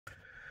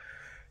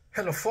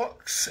Hello,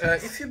 folks.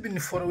 If you've been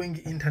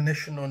following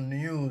international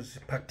news,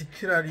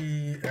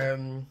 particularly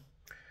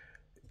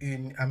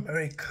in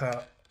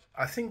America,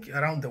 I think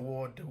around the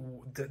world,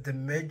 the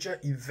major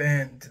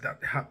event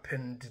that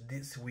happened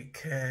this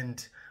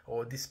weekend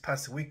or this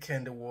past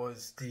weekend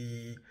was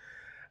the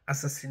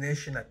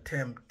assassination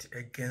attempt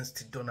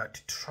against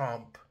Donald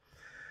Trump,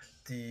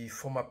 the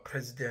former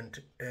president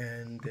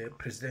and the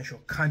presidential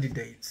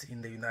candidates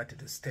in the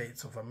United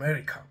States of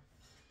America.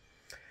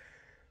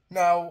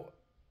 Now,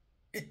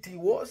 it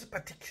was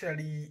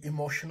particularly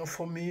emotional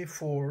for me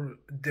for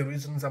the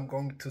reasons I'm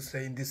going to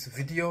say in this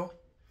video.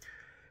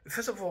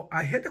 First of all,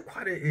 I had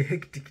quite a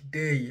hectic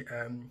day.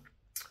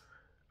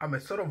 I'm a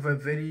sort of a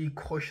very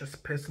cautious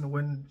person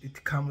when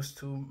it comes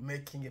to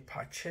making a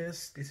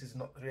purchase. This is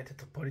not related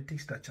to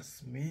politics, that's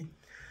just me.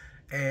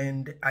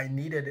 And I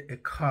needed a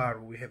car.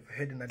 We have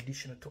had an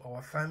addition to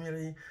our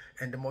family,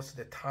 and most of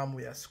the time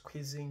we are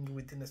squeezing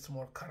within a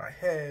small car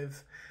I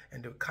have,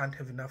 and we can't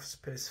have enough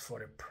space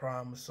for a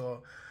pram.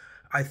 So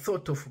I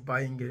thought of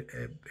buying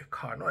a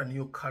car, not a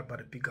new car, but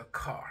a bigger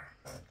car.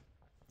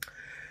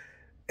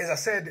 As I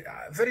said,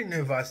 very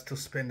nervous to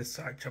spend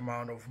such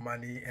amount of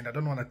money, and I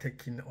don't want to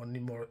take in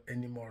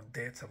any more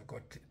debts. I've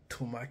got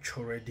too much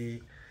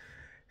already.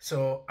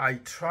 So I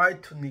try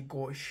to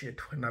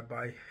negotiate when I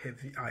buy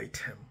heavy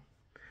item.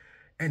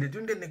 And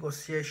during the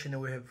negotiation,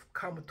 we have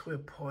come to a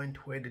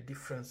point where the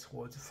difference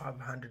was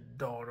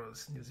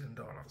 $500 New Zealand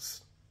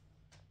dollars.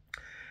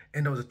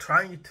 And I was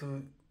trying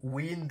to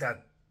win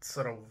that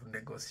sort of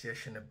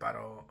negotiation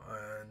battle,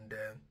 and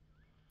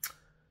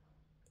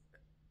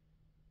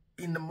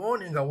in the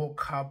morning I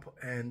woke up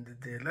and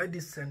the lady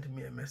sent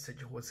me a message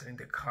who was in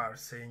the car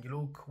saying,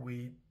 look,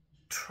 we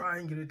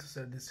trying really to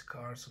sell this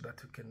car so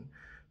that we can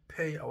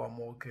pay our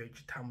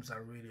mortgage. Times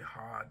are really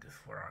hard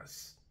for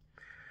us.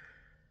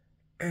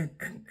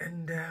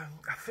 And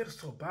I felt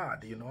so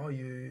bad, you know,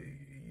 you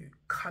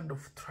kind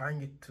of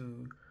trying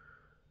to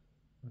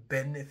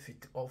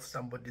benefit of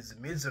somebody's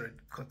misery,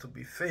 because to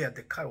be fair,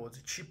 the car was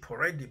cheap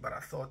already, but I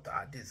thought,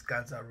 these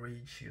guys are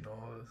rich, you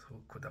know, who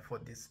could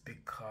afford this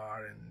big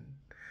car, and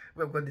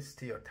we've got these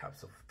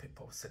stereotypes of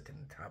people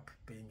certain type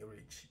being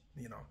rich,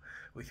 you know,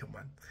 we're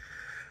human.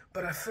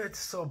 But I felt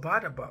so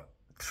bad about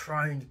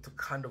trying to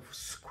kind of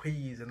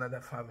squeeze another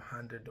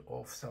 500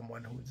 off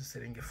someone who's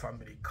selling a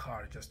family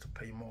car just to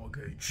pay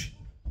mortgage.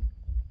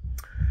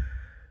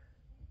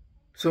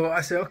 So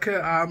I said, okay,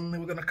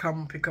 we're gonna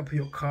come pick up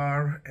your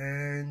car,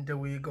 and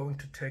we're going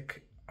to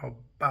take a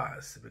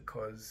bus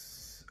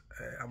because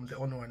I'm the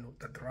only one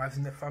that drives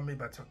in the family,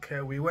 but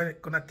okay, we were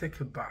gonna take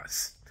a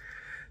bus.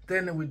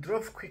 Then we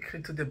drove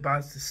quickly to the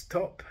bus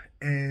stop,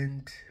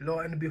 and lo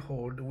and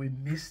behold, we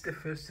missed the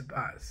first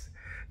bus.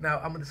 Now,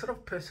 I'm the sort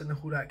of person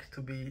who likes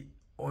to be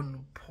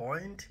on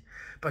point,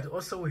 but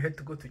also we had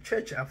to go to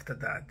church after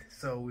that,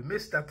 so we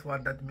missed that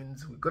one. That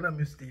means we're gonna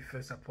miss the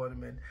first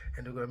appointment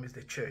and we're gonna miss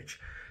the church.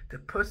 The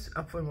first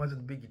appointment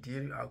wasn't a big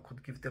deal. I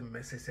could give them a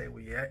message, say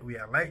we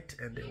are late,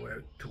 and they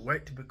were to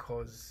wait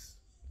because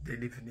they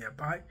live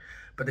nearby,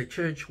 but the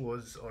church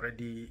was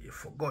already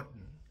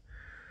forgotten.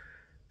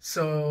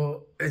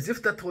 So as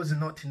if that was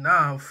not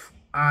enough,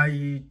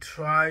 I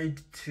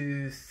tried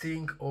to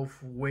think of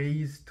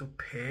ways to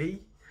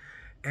pay.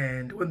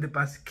 And when the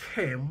bus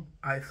came,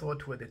 I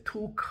thought with the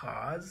two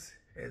cars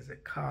as a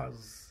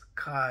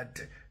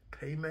card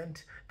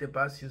payment. The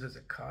bus uses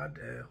a card.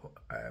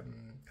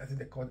 I think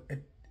they call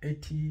it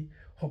 80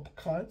 hop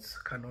cards,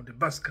 kind of the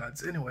bus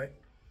cards anyway.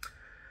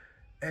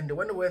 And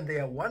when we went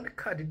there, one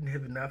card didn't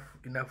have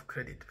enough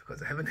credit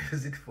because I haven't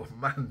used it for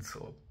months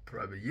or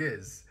probably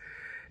years.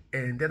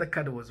 And the other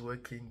card was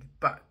working,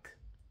 but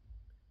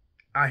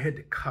I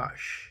had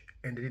cash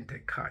and they didn't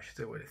take cash.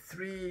 So there were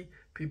 3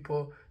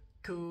 people,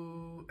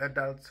 2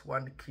 adults,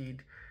 1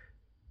 kid,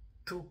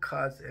 2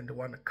 cards and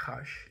 1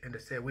 cash, and they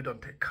say we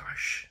don't take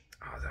cash.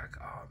 I was like,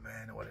 oh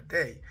man, what a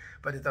day.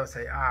 But they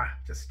say,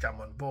 just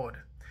jump on board.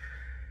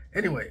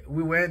 Anyway,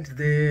 we went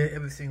there,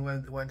 everything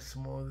went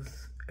smooth,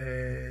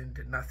 and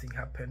nothing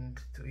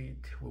happened to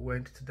it. We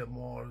went to the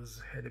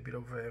malls, had a bit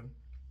of a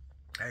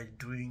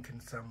drink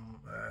and some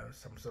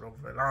sort of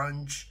a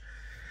lunch,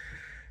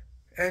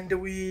 and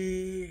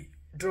we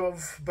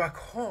drove back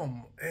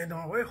home. And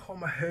on our way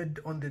home, I heard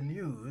on the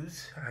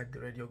news, I had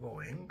the radio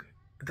going,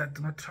 that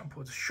Donald Trump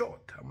was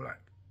shot. I'm like,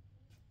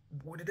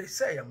 what did they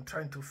say? I'm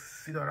trying to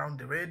fiddle around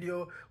the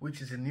radio,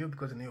 which is new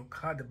because the new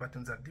car, the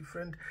buttons are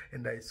different,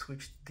 and I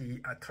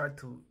tried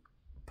to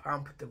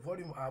pump the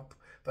volume up,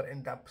 but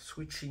end up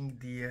switching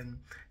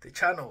the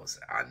channels,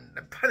 and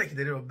I panicked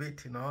a little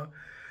bit, you know.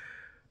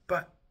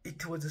 But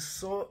it was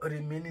so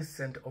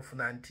reminiscent of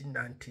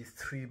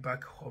 1993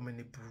 back home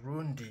in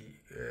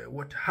Burundi.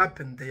 What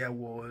happened there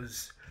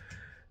was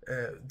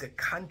the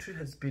country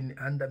has been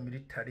under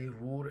military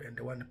rule and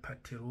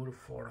one-party rule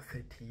for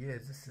 30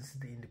 years since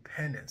the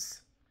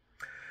independence.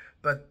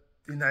 But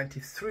in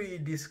 93,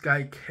 this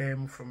guy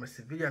came from a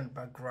civilian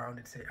background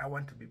and said, I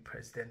want to be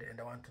president,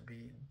 and I want to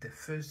be the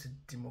first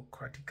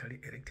democratically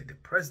elected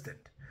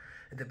president.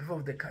 And the people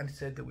of the country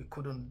said that we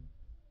couldn't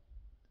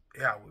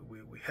yeah,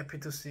 we're happy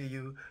to see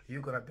you.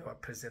 You're gonna be our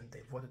president.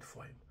 They voted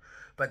for him.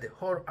 But the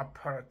whole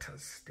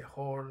apparatus, the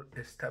whole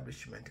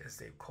establishment, as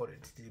they call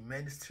it, the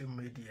mainstream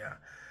media,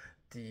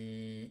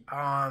 the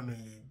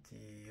army,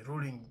 the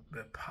ruling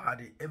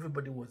party,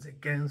 everybody was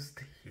against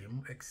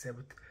him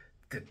except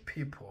the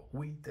people,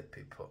 we the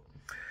people.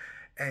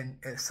 And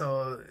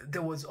so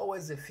there was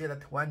always a fear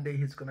that one day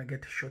he's gonna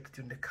get shot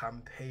during the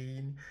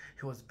campaign.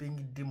 He was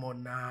being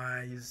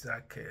demonized,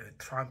 like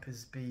Trump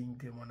is being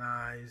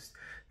demonized.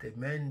 The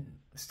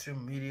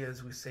mainstream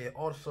medias will say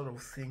all sort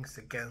of things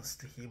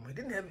against him. He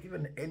didn't have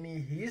even any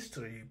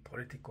history,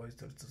 political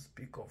history to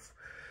speak of.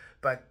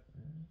 But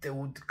they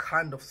would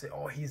kind of say,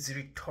 oh, he's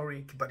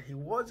rhetoric, but he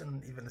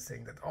wasn't even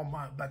saying that. Oh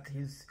my, but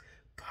his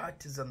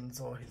partisans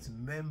or his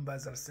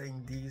members are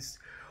saying this,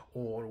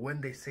 or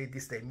when they say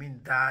this, they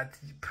mean that.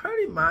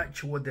 Pretty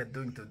much what they're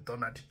doing to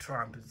Donald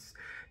Trump is,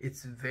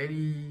 it's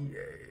very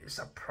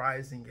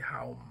surprising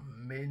how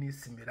many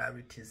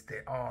similarities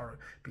there are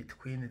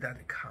between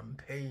that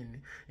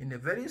campaign in a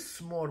very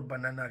small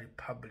banana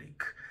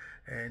republic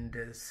and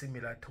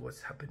similar to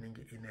what's happening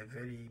in a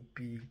very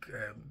big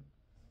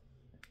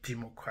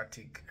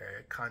democratic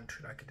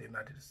country like the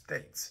United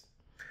States.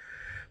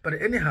 But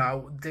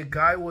anyhow, the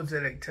guy was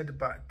elected,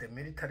 but the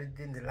military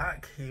didn't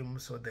like him,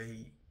 so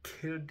they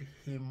killed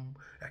him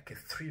like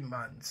 3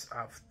 months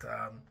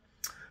after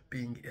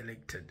being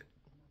elected.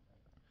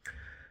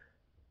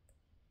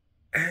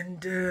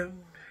 And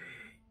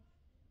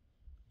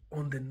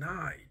on the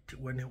night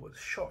when he was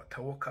shot,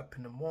 I woke up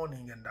in the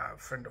morning, and a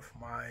friend of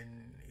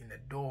mine in a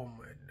dorm,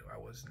 and I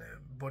was in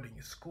a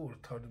boarding school,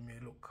 told me,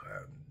 look,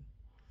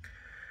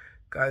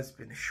 guy's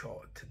been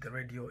shot. The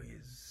radio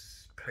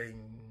is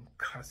playing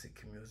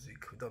classic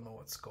music. We don't know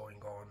what's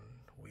going on.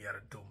 We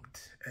are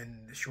doomed.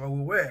 And sure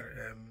we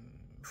were.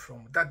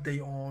 From that day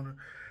on,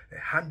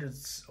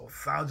 hundreds of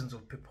thousands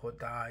of people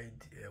died.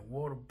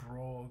 War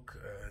broke,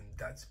 and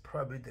that's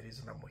probably the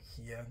reason I'm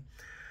here.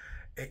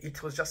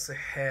 It was just a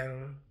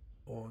hell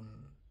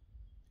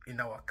in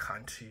our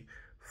country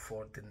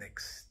for the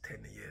next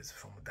 10 years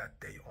from that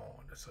day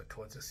on. So it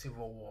was a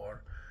civil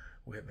war.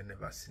 We have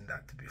never seen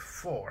that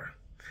before.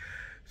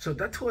 So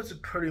that was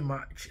pretty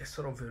much a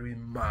sort of a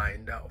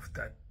reminder of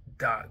that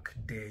dark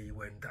day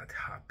when that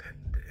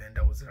happened. And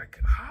I was like,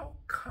 how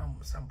come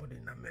somebody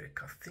in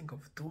America think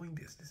of doing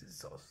this? This is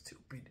so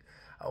stupid.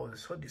 I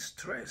was so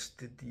distressed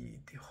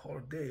the whole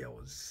day. I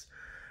was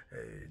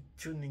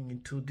tuning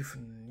into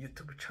different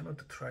YouTube channels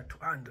to try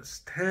to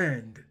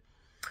understand.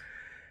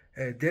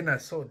 Then I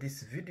saw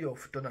this video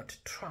of Donald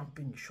Trump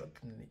being shot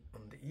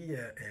on the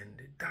ear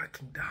and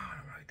darking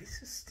down. I'm like,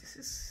 this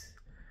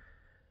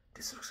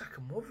looks like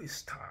a movie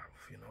star,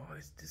 you know.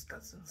 This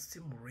doesn't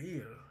seem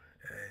real.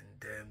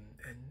 And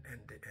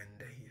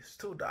he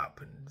stood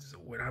up and said,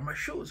 where are my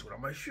shoes? Where are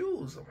my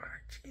shoes? I'm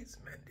like, jeez,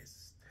 man,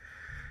 this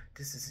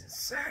is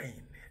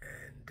insane.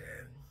 And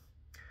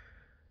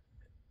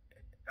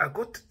I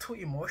got too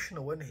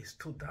emotional when he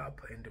stood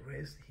up and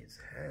raised his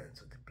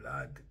hands with the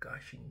blood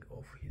gushing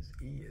off his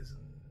ears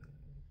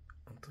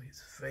and onto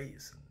his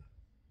face, and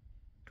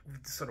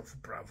with sort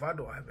of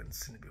bravado I haven't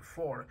seen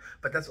before.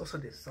 But that's also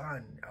the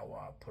sign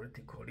our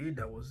political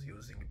leader was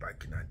using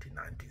back in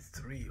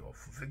 1993 of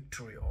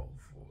victory, of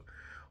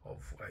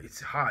it's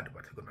hard,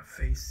 but we're gonna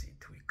face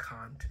it. We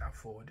can't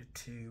afford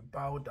to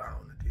bow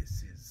down.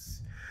 This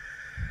is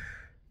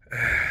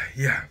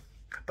yeah.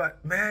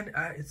 But man,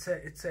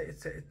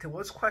 it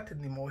was quite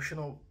an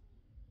emotional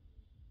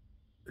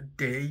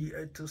day,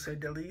 to say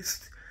the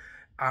least.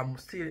 I'm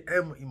still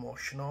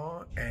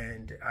emotional,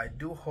 and I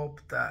do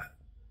hope that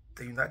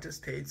the United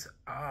States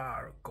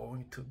are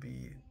going to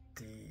be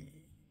the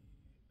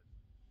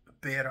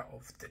bearer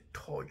of the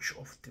torch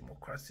of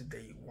democracy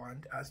they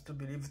want us to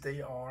believe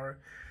they are,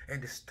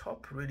 and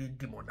stop really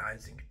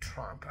demonizing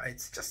Trump.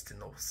 It's just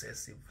an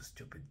obsessive,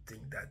 stupid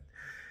thing that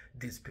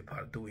these people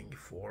are doing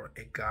for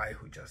a guy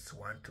who just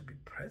wants to be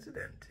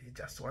president. He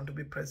just wants to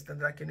be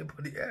president like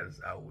anybody else.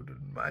 I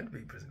wouldn't mind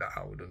being president.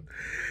 I wouldn't.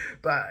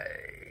 But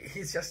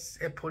he's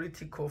just a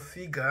political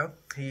figure.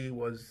 He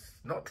was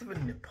not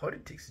even in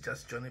politics. He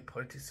just joined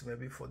politics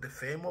maybe for the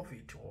fame of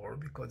it, or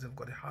because they've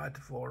got a heart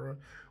for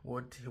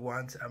what he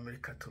wants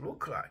America to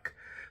look like.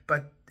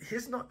 But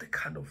he's not the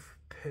kind of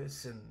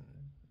person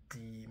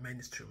the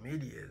mainstream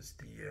medias,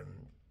 the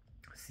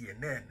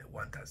CNN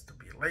want us to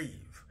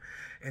believe.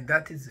 And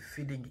that is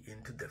feeding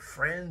into the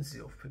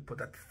frenzy of people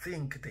that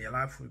think their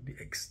life will be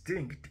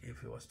extinct if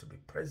he was to be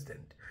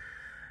president.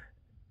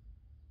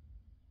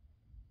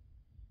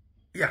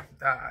 Yeah,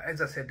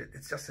 as I said,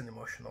 it's just an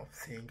emotional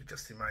thing. It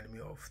just reminded me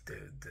of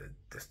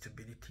the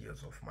stability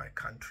of my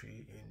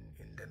country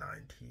in the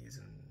 90s,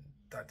 and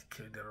that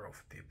killed a lot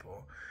of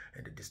people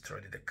and it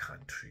destroyed the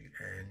country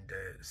and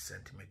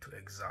sent me to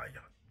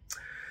exile.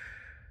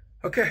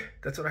 Okay,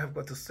 that's what I have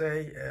got to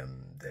say.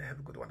 Have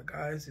a good one,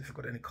 guys. If you've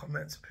got any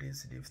comments,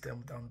 please leave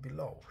them down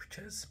below.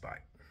 Cheers, bye.